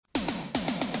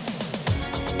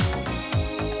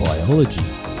Biology.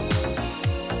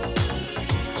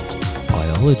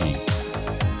 Biology.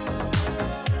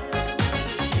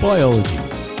 Biology.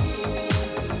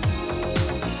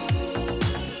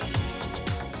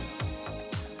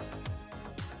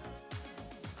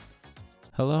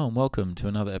 Hello and welcome to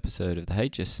another episode of the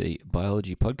HSC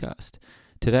Biology Podcast.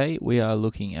 Today we are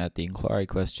looking at the inquiry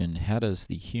question, how does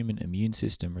the human immune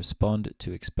system respond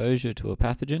to exposure to a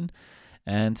pathogen?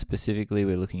 And specifically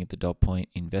we're looking at the dot point,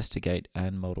 investigate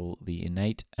and model the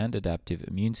innate and adaptive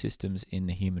immune systems in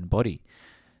the human body.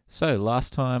 So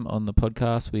last time on the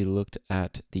podcast we looked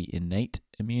at the innate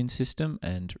immune system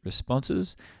and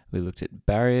responses. We looked at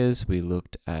barriers, we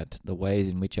looked at the ways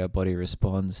in which our body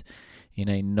responds in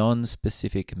a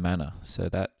non-specific manner. So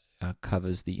that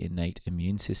covers the innate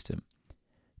immune system.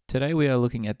 Today we are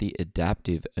looking at the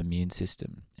adaptive immune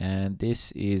system, and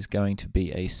this is going to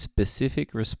be a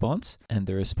specific response, and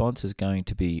the response is going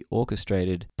to be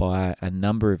orchestrated by a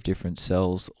number of different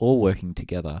cells all working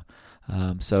together.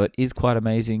 So it is quite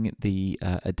amazing, the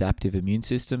adaptive immune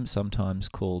system, sometimes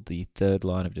called the third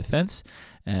line of defense,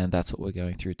 and that's what we're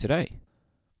going through today.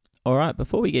 Alright,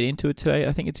 before we get into it today,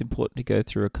 I think it's important to go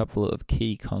through a couple of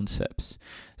key concepts.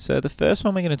 So the first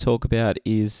one we're going to talk about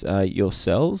is your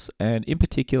cells, and in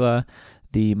particular,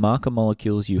 the marker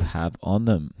molecules you have on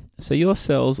them. So your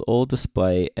cells all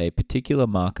display a particular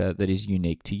marker that is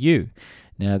unique to you.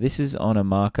 Now this is on a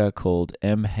marker called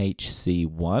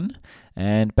MHC1,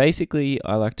 and basically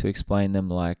I like to explain them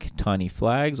like tiny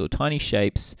flags or tiny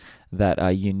shapes that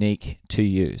are unique to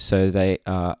you. So they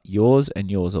are yours and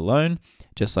yours alone,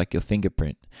 just like your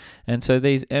fingerprint. And so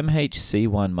these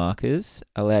MHC1 markers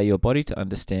allow your body to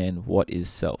understand what is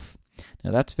self.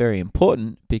 Now that's very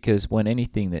important because when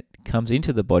anything that comes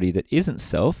into the body that isn't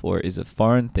self or is a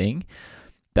foreign thing,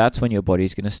 that's when your body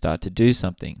is going to start to do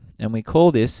something. And we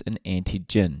call this an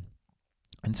antigen.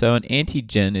 And so an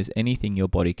antigen is anything your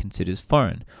body considers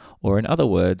foreign, or in other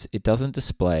words, it doesn't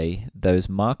display those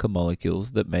marker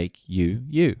molecules that make you,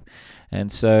 you.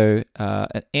 And so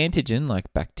an antigen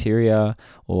like bacteria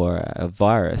or a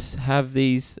virus have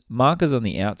these markers on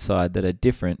the outside that are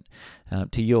different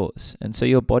to yours. And so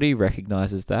your body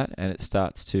recognizes that and it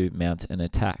starts to mount an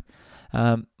attack.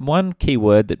 One key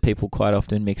word that people quite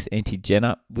often mix antigen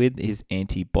up with is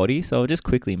antibody. So I'll just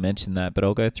quickly mention that, but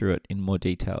I'll go through it in more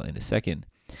detail in a second.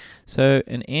 So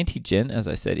an antigen, as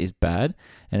I said, is bad,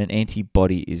 and an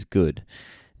antibody is good.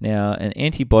 Now, an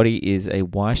antibody is a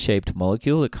Y-shaped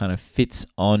molecule that kind of fits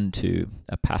onto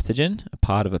a pathogen, a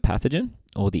part of a pathogen,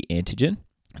 or the antigen,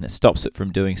 and it stops it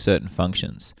from doing certain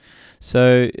functions.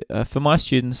 So for my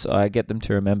students, I get them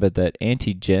to remember that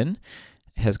antigen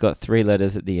has got three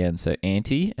letters at the end, so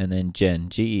anti and then gen,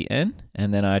 G-E-N,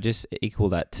 and then I just equal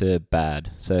that to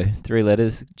bad. So three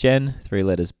letters gen, three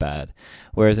letters bad.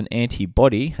 Whereas an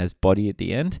antibody has body at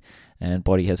the end, and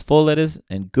body has four letters,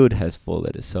 and good has four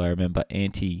letters. So I remember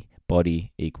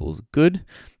antibody equals good,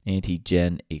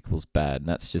 antigen equals bad. And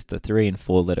that's just the 3 and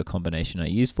 4 letter combination I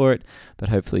use for it, but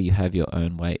hopefully you have your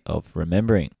own way of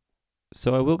remembering.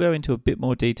 So I will go into a bit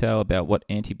more detail about what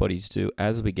antibodies do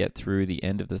as we get through the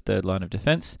end of the third line of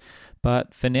defense.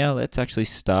 But for now, let's actually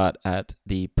start at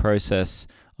the process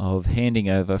of handing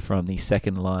over from the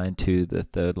second line to the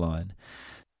third line.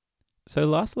 So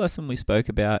last lesson we spoke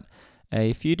about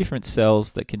a few different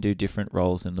cells that can do different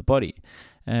roles in the body.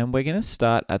 And we're going to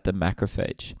start at the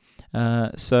macrophage.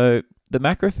 So the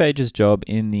macrophage's job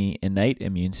in the innate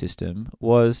immune system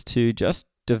was to just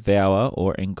devour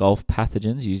or engulf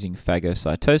pathogens using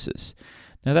phagocytosis.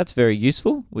 Now that's very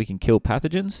useful. We can kill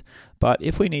pathogens, but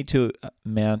if we need to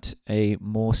mount a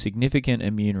more significant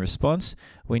immune response,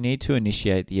 we need to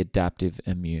initiate the adaptive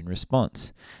immune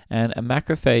response. And a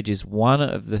macrophage is one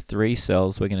of the 3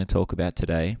 cells we're going to talk about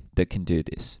today that can do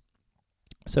this.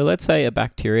 So let's say a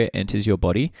bacteria enters your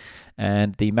body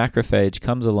and the macrophage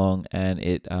comes along and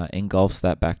it engulfs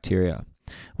that bacteria.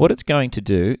 What it's going to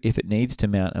do, if it needs to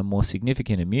mount a more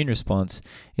significant immune response,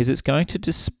 is it's going to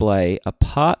display a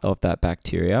part of that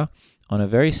bacteria on a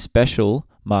very special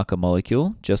marker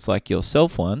molecule, just like your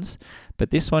self ones,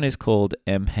 but this one is called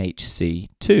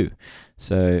MHC2.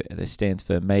 So this stands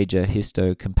for Major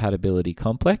Histocompatibility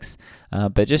Complex,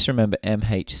 but just remember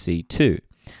MHC2.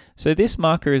 So this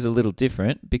marker is a little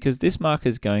different because this marker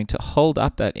is going to hold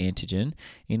up that antigen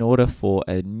in order for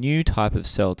a new type of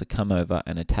cell to come over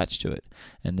and attach to it.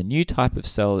 And the new type of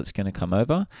cell that's going to come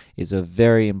over is a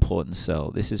very important cell.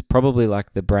 This is probably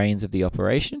like the brains of the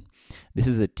operation. This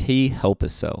is a T helper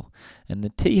cell. And the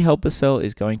T helper cell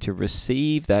is going to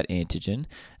receive that antigen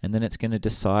and then it's going to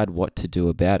decide what to do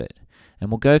about it.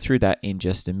 And we'll go through that in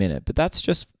just a minute. But that's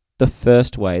just the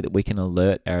first way that we can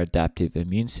alert our adaptive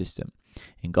immune system.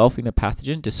 engulfing the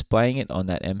pathogen, displaying it on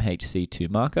that MHC2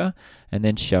 marker, and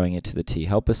then showing it to the T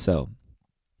helper cell.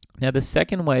 Now, the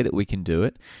second way that we can do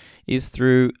it is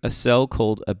through a cell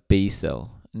called a B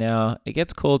cell. Now, it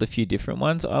gets called a few different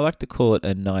ones. I like to call it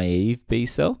a naive B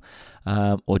cell,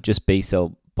 or just B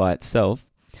cell by itself.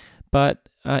 But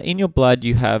in your blood,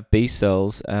 you have B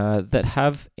cells that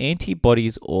have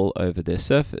antibodies all over their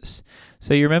surface.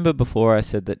 So you remember before I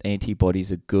said that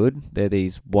antibodies are good. They're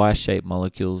these Y-shaped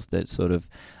molecules that sort of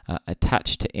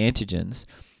attach to antigens.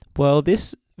 Well,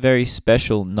 this very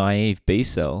special naive B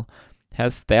cell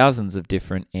has thousands of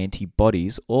different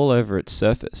antibodies all over its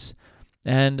surface.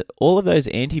 And all of those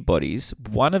antibodies,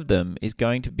 one of them is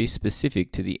going to be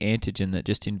specific to the antigen that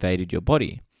just invaded your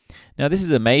body. Now, this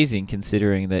is amazing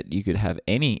considering that you could have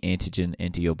any antigen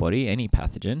enter your body, any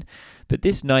pathogen, but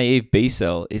this naive B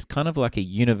cell is kind of like a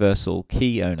universal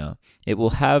key owner. It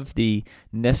will have the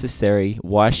necessary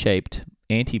Y-shaped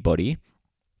antibody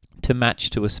to match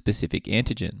to a specific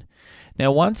antigen.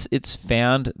 Now, once it's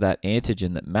found that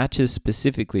antigen that matches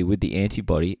specifically with the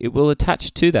antibody, it will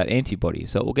attach to that antibody,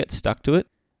 so it will get stuck to it.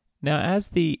 Now, as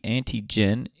the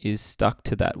antigen is stuck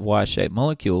to that Y-shaped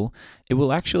molecule, it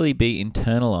will actually be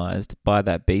internalized by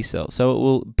that B cell. So it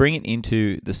will bring it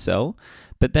into the cell,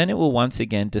 but then it will once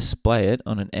again display it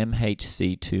on an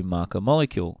MHC2 marker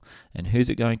molecule. And who's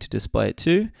it going to display it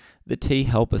to? The T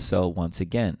helper cell once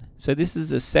again. So this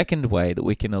is a second way that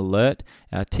we can alert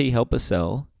our T helper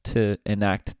cell to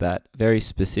enact that very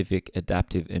specific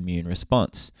adaptive immune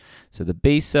response. So the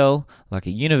B cell, like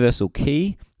a universal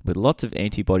key, with lots of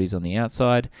antibodies on the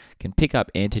outside, can pick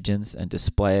up antigens and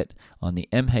display it on the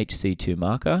MHC2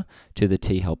 marker to the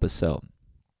T helper cell.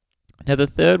 Now, the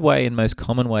third way and most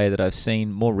common way that I've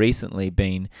seen more recently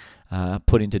been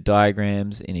put into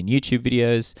diagrams and in YouTube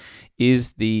videos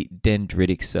is the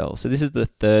dendritic cell. So this is the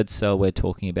third cell we're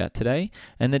talking about today,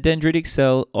 and the dendritic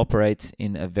cell operates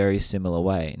in a very similar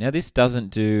way. Now, this doesn't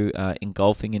do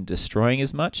engulfing and destroying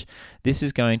as much. This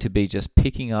is going to be just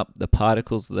picking up the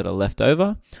particles that are left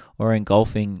over or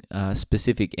engulfing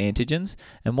specific antigens,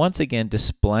 and once again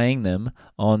displaying them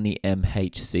on the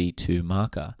MHC2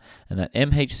 marker. And that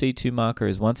MHC2 marker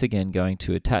is once again going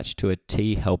to attach to a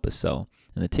T helper cell.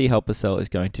 And the T helper cell is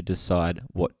going to decide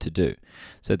what to do.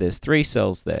 So there's three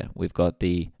cells there. We've got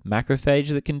the macrophage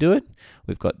that can do it,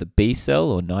 we've got the B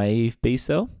cell or naive B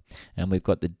cell, and we've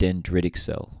got the dendritic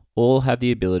cell. All have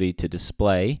the ability to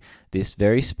display this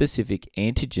very specific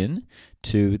antigen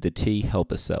to the T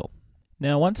helper cell.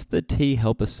 Now, once the T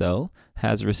helper cell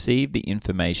has received the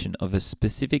information of a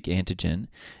specific antigen,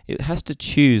 it has to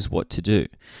choose what to do.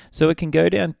 So it can go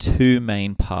down two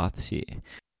main paths here.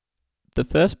 The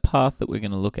first path that we're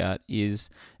going to look at is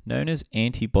known as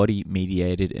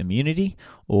antibody-mediated immunity,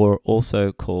 or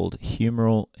also called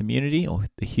humoral immunity or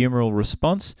the humoral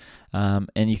response.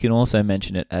 And you can also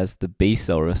mention it as the B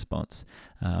cell response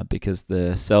because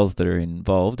the cells that are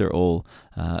involved are all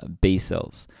B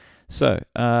cells. So,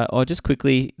 or just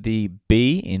quickly, the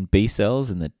B in B cells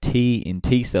and the T in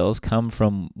T cells come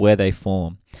from where they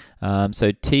form.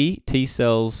 So T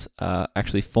cells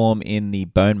actually form in the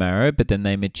bone marrow, but then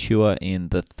they mature in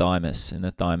the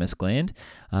thymus gland,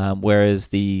 whereas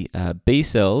the B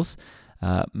cells,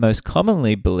 most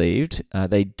commonly believed,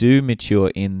 they do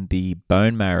mature in the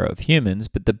bone marrow of humans,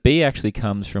 but the B actually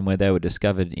comes from where they were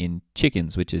discovered in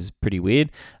chickens, which is pretty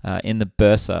weird, in the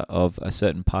bursa of a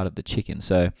certain part of the chicken.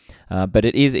 So, but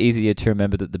it is easier to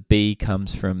remember that the B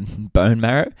comes from bone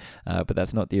marrow, but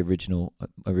that's not the original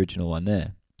one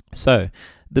there. So,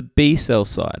 the B cell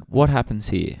side, what happens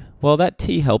here? Well, that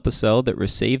T helper cell that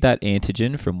received that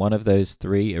antigen from one of those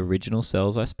three original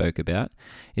cells I spoke about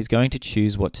is going to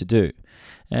choose what to do.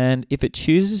 And if it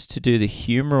chooses to do the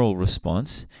humoral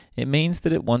response, it means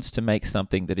that it wants to make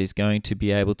something that is going to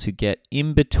be able to get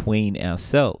in between our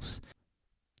cells.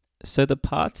 So the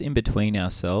parts in between our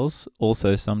cells,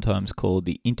 also sometimes called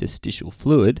the interstitial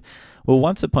fluid, were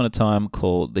once upon a time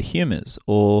called the humors,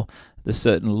 or the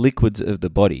certain liquids of the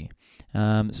body.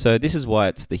 So this is why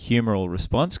it's the humoral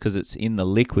response, because it's in the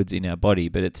liquids in our body,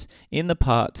 but it's in the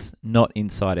parts not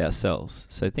inside our cells.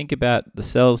 So think about the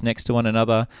cells next to one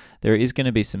another. There is going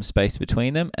to be some space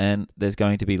between them, and there's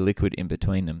going to be liquid in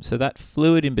between them. So that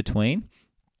fluid in between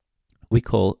we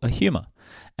call a humor.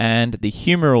 And the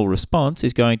humoral response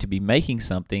is going to be making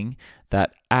something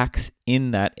that acts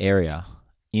in that area,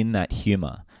 in that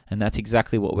humor. And that's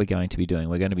exactly what we're going to be doing.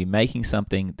 We're going to be making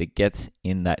something that gets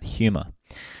in that humor.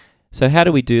 So how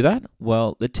do we do that?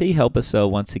 Well, the T helper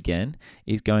cell, once again,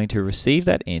 is going to receive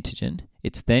that antigen.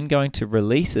 It's then going to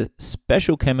release a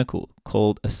special chemical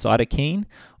called a cytokine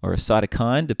or a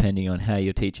cytokine, depending on how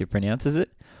your teacher pronounces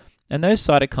it. And those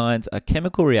cytokines are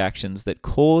chemical reactions that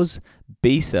cause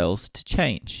B cells to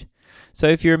change. So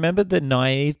if you remember the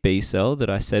naive B cell that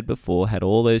I said before had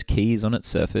all those keys on its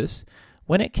surface,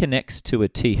 when it connects to a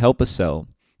T helper cell,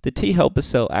 the T helper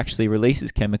cell actually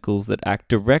releases chemicals that act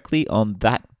directly on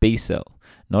that B cell,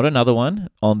 not another one,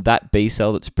 on that B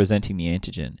cell that's presenting the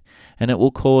antigen. And it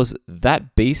will cause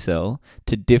that B cell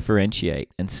to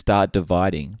differentiate and start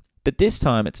dividing. But this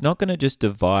time, it's not going to just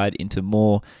divide into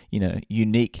more,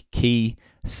 unique key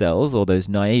cells or those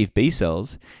naive B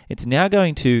cells. It's now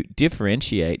going to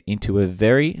differentiate into a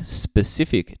very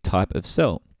specific type of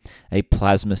cell, a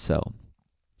plasma cell.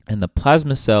 And the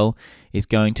plasma cell is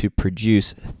going to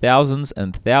produce thousands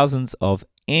and thousands of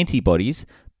antibodies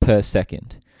per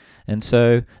second. And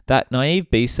so that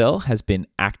naive B cell has been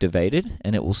activated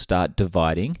and it will start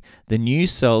dividing. The new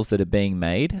cells that are being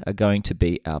made are going to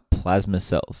be our plasma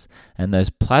cells. And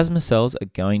those plasma cells are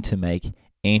going to make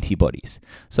antibodies.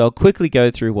 So I'll quickly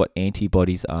go through what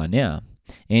antibodies are now.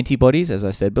 Antibodies, as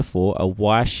I said before, are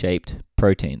Y-shaped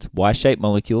proteins, Y-shaped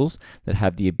molecules that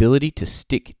have the ability to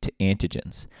stick to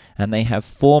antigens. And they have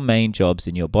 4 main jobs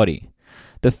in your body.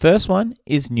 The first one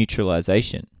is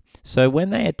neutralization. So when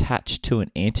they attach to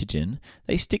an antigen,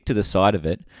 they stick to the side of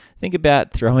it. Think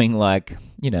about throwing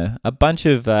a bunch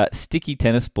of sticky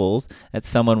tennis balls at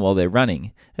someone while they're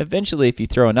running. Eventually, if you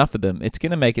throw enough of them, it's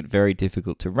going to make it very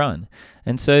difficult to run.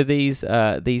 And so these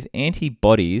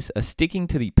antibodies are sticking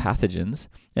to the pathogens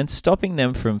and stopping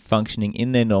them from functioning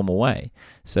in their normal way.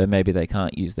 So maybe they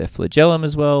can't use their flagellum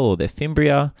as well or their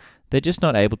fimbria. They're just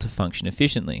not able to function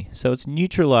efficiently. So it's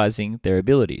neutralizing their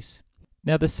abilities.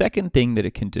 Now, the second thing that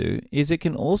it can do is it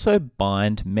can also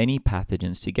bind many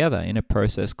pathogens together in a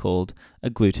process called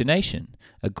agglutination.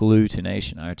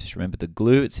 Agglutination. I just remember the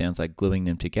glue. It sounds like gluing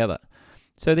them together.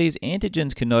 So these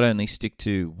antigens can not only stick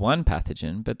to one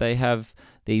pathogen, but they have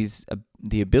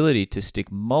the ability to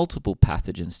stick multiple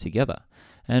pathogens together.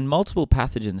 And multiple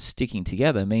pathogens sticking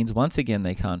together means once again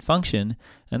they can't function,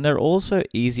 and they're also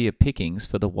easier pickings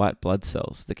for the white blood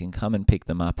cells that can come and pick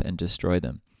them up and destroy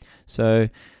them. So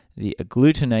the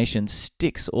agglutination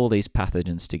sticks all these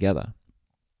pathogens together.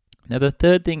 Now, the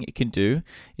third thing it can do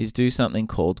is do something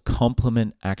called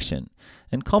complement action.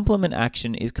 And complement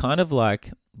action is kind of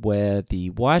like where the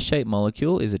Y-shaped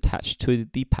molecule is attached to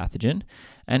the pathogen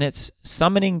and it's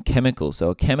summoning chemicals. So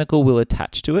a chemical will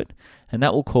attach to it and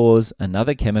that will cause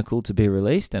another chemical to be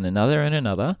released and another and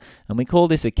another. And we call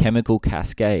this a chemical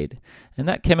cascade. And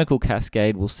that chemical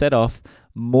cascade will set off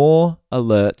more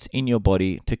alerts in your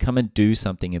body to come and do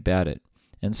something about it.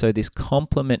 And so this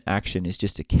complement action is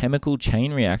just a chemical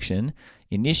chain reaction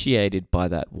initiated by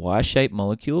that Y-shaped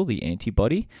molecule, the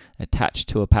antibody, attached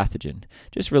to a pathogen,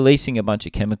 just releasing a bunch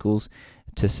of chemicals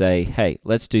to say, hey,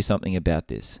 let's do something about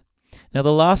this. Now,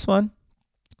 the last one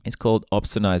is called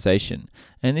opsonization.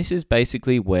 And this is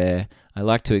basically where I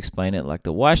like to explain it like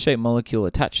the Y-shaped molecule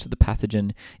attached to the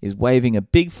pathogen is waving a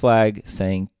big flag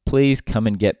saying, please come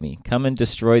and get me. Come and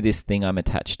destroy this thing I'm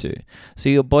attached to. So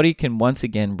your body can once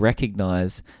again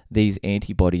recognize these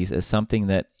antibodies as something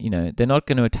that, they're not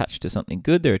going to attach to something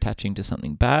good, they're attaching to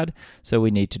something bad, so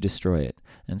we need to destroy it.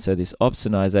 And so this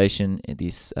opsonization,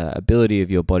 this ability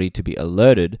of your body to be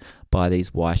alerted by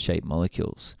these Y-shaped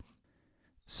molecules.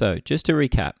 So just to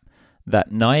recap,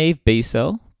 that naive B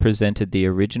cell presented the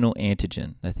original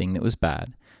antigen, the thing that was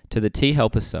bad, to the T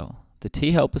helper cell. The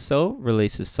T helper cell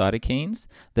releases cytokines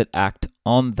that act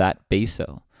on that B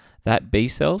cell. That B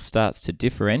cell starts to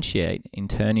differentiate and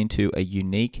turn into a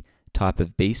unique type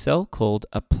of B cell called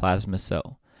a plasma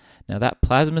cell. Now that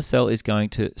plasma cell is going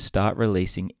to start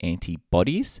releasing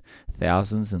antibodies,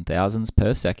 thousands and thousands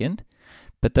per second,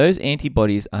 but those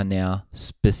antibodies are now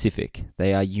specific.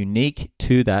 They are unique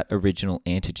to that original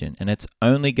antigen, and it's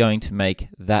only going to make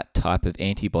that type of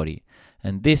antibody.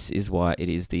 And this is why it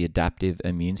is the adaptive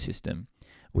immune system.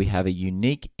 We have a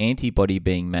unique antibody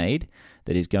being made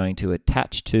that is going to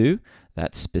attach to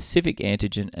that specific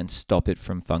antigen and stop it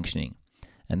from functioning.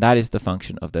 And that is the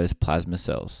function of those plasma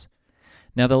cells.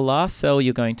 Now, the last cell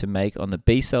you're going to make on the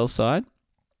B cell side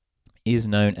is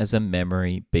known as a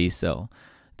memory B cell.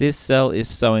 This cell is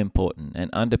so important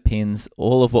and underpins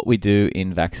all of what we do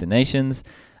in vaccinations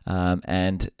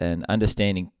and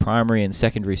understanding primary and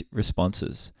secondary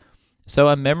responses. So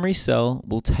a memory cell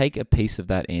will take a piece of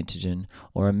that antigen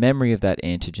or a memory of that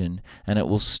antigen and it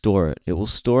will store it. It will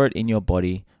store it in your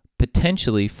body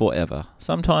potentially forever.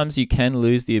 Sometimes you can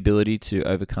lose the ability to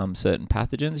overcome certain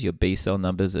pathogens. Your B cell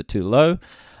numbers are too low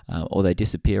or they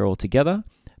disappear altogether.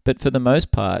 But for the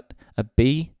most part, a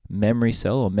B memory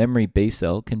cell or memory B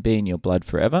cell can be in your blood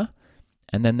forever.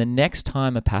 And then the next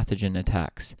time a pathogen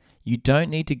attacks, You don't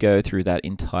need to go through that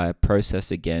entire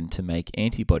process again to make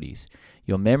antibodies.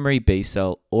 Your memory B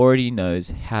cell already knows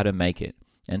how to make it,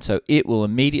 and so it will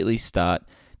immediately start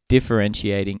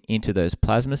differentiating into those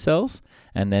plasma cells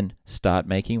and then start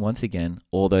making, once again,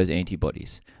 all those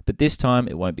antibodies. But this time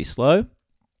it won't be slow.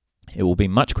 It will be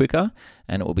much quicker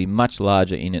and it will be much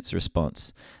larger in its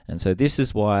response. And so this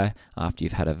is why after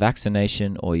you've had a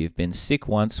vaccination or you've been sick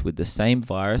once with the same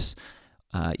virus,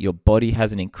 your body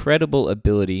has an incredible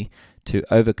ability to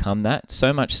overcome that,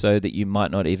 so much so that you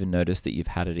might not even notice that you've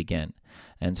had it again.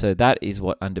 And so that is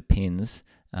what underpins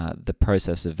the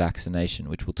process of vaccination,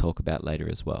 which we'll talk about later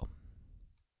as well.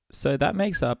 So that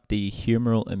makes up the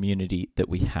humoral immunity that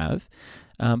we have,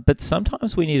 but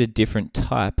sometimes we need a different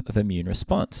type of immune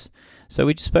response. So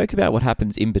we spoke about what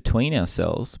happens in between our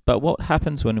cells, but what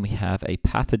happens when we have a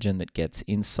pathogen that gets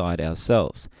inside our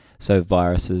cells, so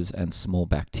viruses and small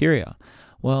bacteria?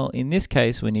 Well, in this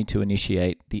case, we need to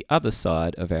initiate the other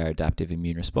side of our adaptive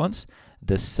immune response,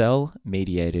 the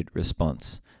cell-mediated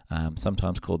response,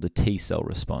 sometimes called the T cell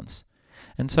response.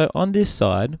 And so on this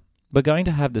side, we're going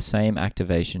to have the same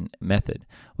activation method.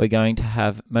 We're going to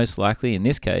have, most likely in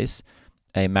this case,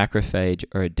 a macrophage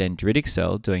or a dendritic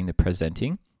cell doing the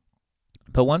presenting.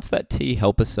 But once that T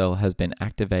helper cell has been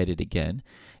activated again,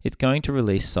 it's going to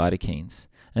release cytokines.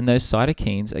 And those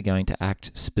cytokines are going to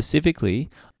act specifically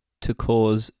to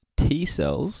cause T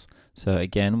cells. So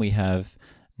again, we have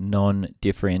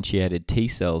non-differentiated T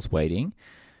cells waiting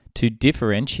to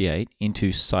differentiate into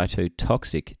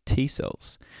cytotoxic T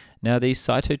cells. Now, these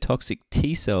cytotoxic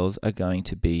T cells are going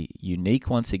to be unique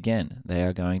once again. They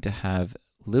are going to have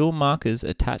little markers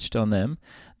attached on them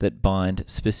that bind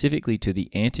specifically to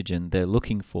the antigen they're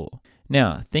looking for.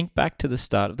 Now, think back to the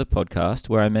start of the podcast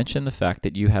where I mentioned the fact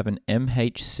that you have an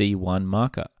MHC1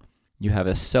 marker. You have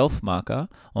a self marker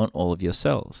on all of your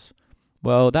cells.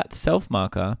 Well, that self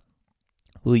marker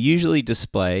will usually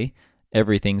display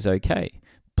everything's okay.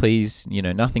 Please,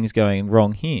 nothing's going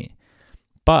wrong here.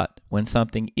 But when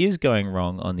something is going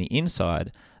wrong on the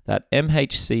inside, that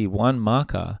MHC1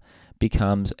 marker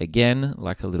becomes, again,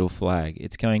 like a little flag.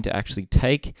 It's going to actually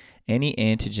take any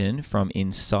antigen from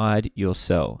inside your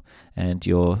cell, and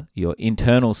your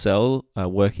internal cell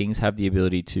workings have the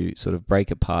ability to sort of break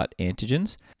apart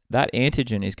antigens. That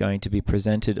antigen is going to be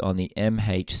presented on the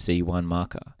MHC1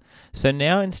 marker. So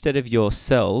now instead of your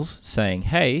cells saying,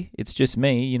 hey, it's just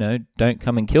me, don't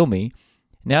come and kill me,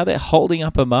 now they're holding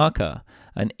up a marker,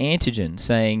 an antigen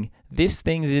saying, this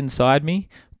thing's inside me,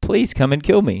 please come and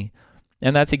kill me.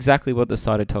 And that's exactly what the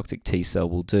cytotoxic T cell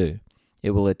will do.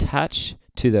 It will attach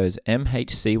to those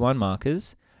MHC1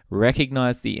 markers,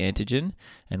 recognize the antigen,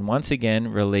 and once again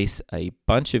release a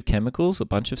bunch of chemicals, a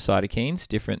bunch of cytokines,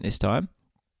 different this time,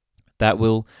 that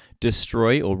will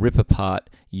destroy or rip apart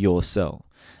your cell.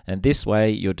 And this way,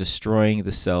 you're destroying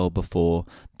the cell before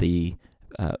the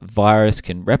virus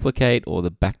can replicate or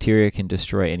the bacteria can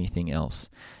destroy anything else.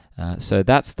 So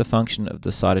that's the function of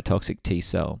the cytotoxic T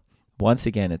cell. Once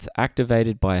again, it's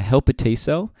activated by a helper T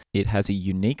cell. It has a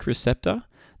unique receptor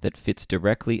that fits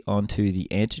directly onto the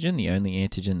antigen, the only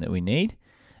antigen that we need,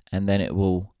 and then it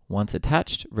will, once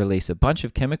attached, release a bunch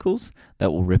of chemicals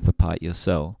that will rip apart your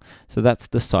cell. So that's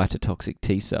the cytotoxic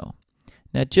T cell.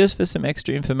 Now, just for some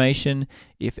extra information,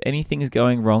 if anything is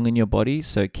going wrong in your body,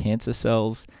 so cancer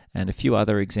cells and a few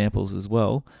other examples as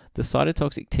well, the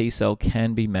cytotoxic T cell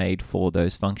can be made for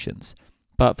those functions.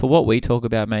 But for what we talk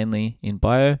about mainly in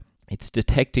bio, it's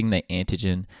detecting the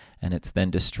antigen and it's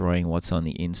then destroying what's on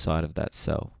the inside of that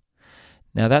cell.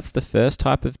 Now, that's the first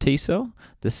type of T cell.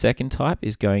 The second type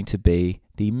is going to be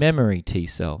the memory T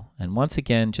cell. And once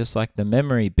again, just like the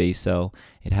memory B cell,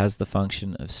 it has the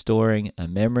function of storing a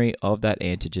memory of that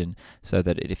antigen so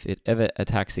that if it ever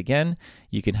attacks again,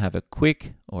 you can have a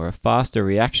quick or a faster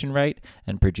reaction rate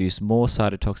and produce more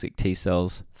cytotoxic T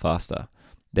cells faster.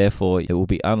 Therefore, it will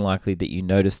be unlikely that you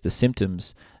notice the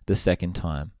symptoms the second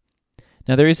time.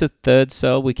 Now, there is a third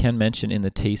cell we can mention in the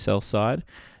T cell side,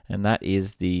 and that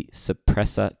is the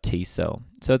suppressor T cell.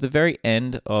 So at the very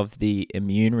end of the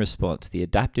immune response, the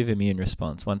adaptive immune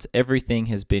response, once everything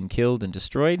has been killed and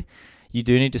destroyed, you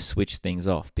do need to switch things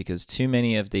off because too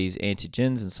many of these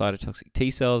antigens and cytotoxic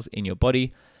T cells in your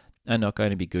body are not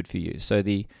going to be good for you. So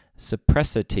the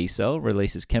suppressor T cell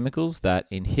releases chemicals that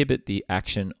inhibit the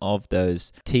action of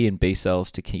those T and B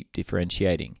cells to keep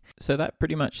differentiating. So that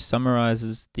pretty much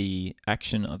summarizes the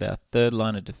action of our third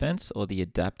line of defense, or the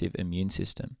adaptive immune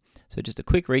system. So just a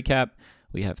quick recap,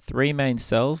 we have three main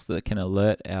cells that can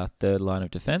alert our third line of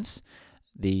defense: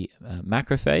 the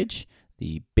macrophage,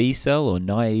 the B cell or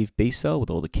naive B cell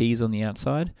with all the keys on the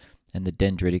outside, and the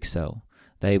dendritic cell.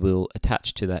 They will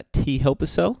attach to that T helper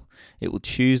cell, it will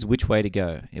choose which way to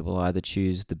go. It will either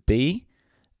choose the B,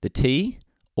 the T,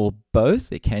 or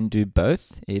both. It can do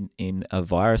both. In a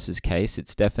virus's case,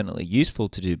 it's definitely useful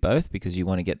to do both because you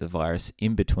want to get the virus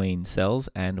in between cells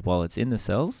and while it's in the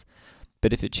cells.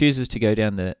 But if it chooses to go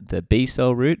down the B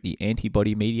cell route, the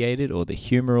antibody-mediated or the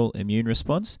humoral immune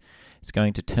response, it's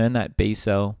going to turn that B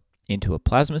cell into a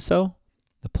plasma cell.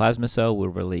 The plasma cell will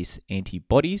release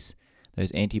antibodies.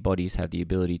 Those antibodies have the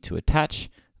ability to attach,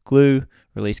 glue,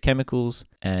 release chemicals,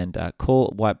 and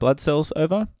call white blood cells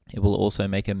over. It will also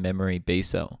make a memory B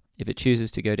cell. If it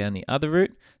chooses to go down the other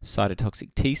route,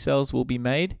 cytotoxic T cells will be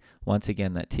made. Once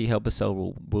again, that T helper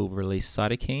cell will release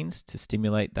cytokines to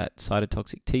stimulate that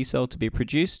cytotoxic T cell to be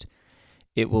produced.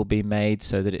 It will be made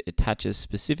so that it attaches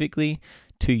specifically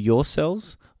to your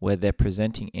cells where they're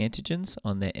presenting antigens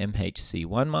on their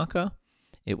MHC1 marker.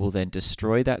 It will then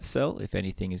destroy that cell if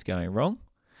anything is going wrong.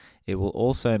 It will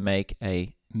also make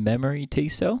a memory T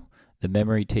cell. The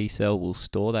memory T cell will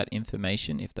store that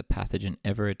information if the pathogen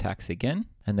ever attacks again.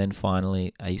 And then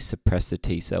finally, a suppressor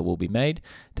T cell will be made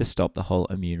to stop the whole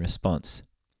immune response.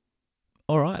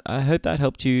 All right, I hope that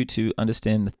helped you to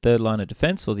understand the third line of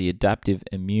defense or the adaptive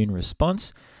immune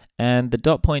response. And the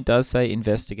dot point does say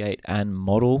investigate and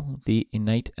model the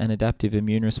innate and adaptive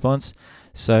immune response.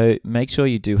 So make sure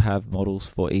you do have models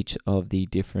for each of the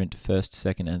different first,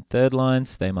 second, and third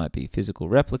lines. They might be physical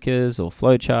replicas or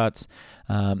flowcharts,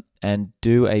 and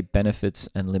do a benefits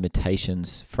and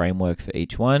limitations framework for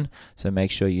each one. So make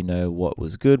sure you know what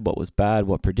was good, what was bad,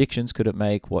 what predictions could it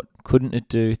make, what couldn't it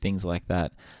do, things like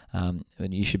that. And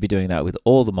you should be doing that with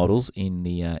all the models in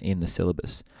the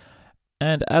syllabus.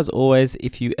 And as always,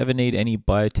 if you ever need any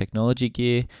biotechnology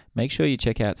gear, make sure you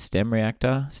check out STEM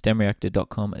Reactor,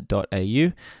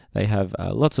 stemreactor.com.au. They have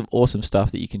lots of awesome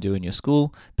stuff that you can do in your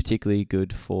school, particularly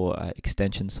good for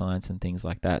extension science and things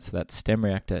like that. So that's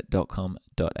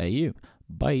stemreactor.com.au.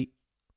 Bye.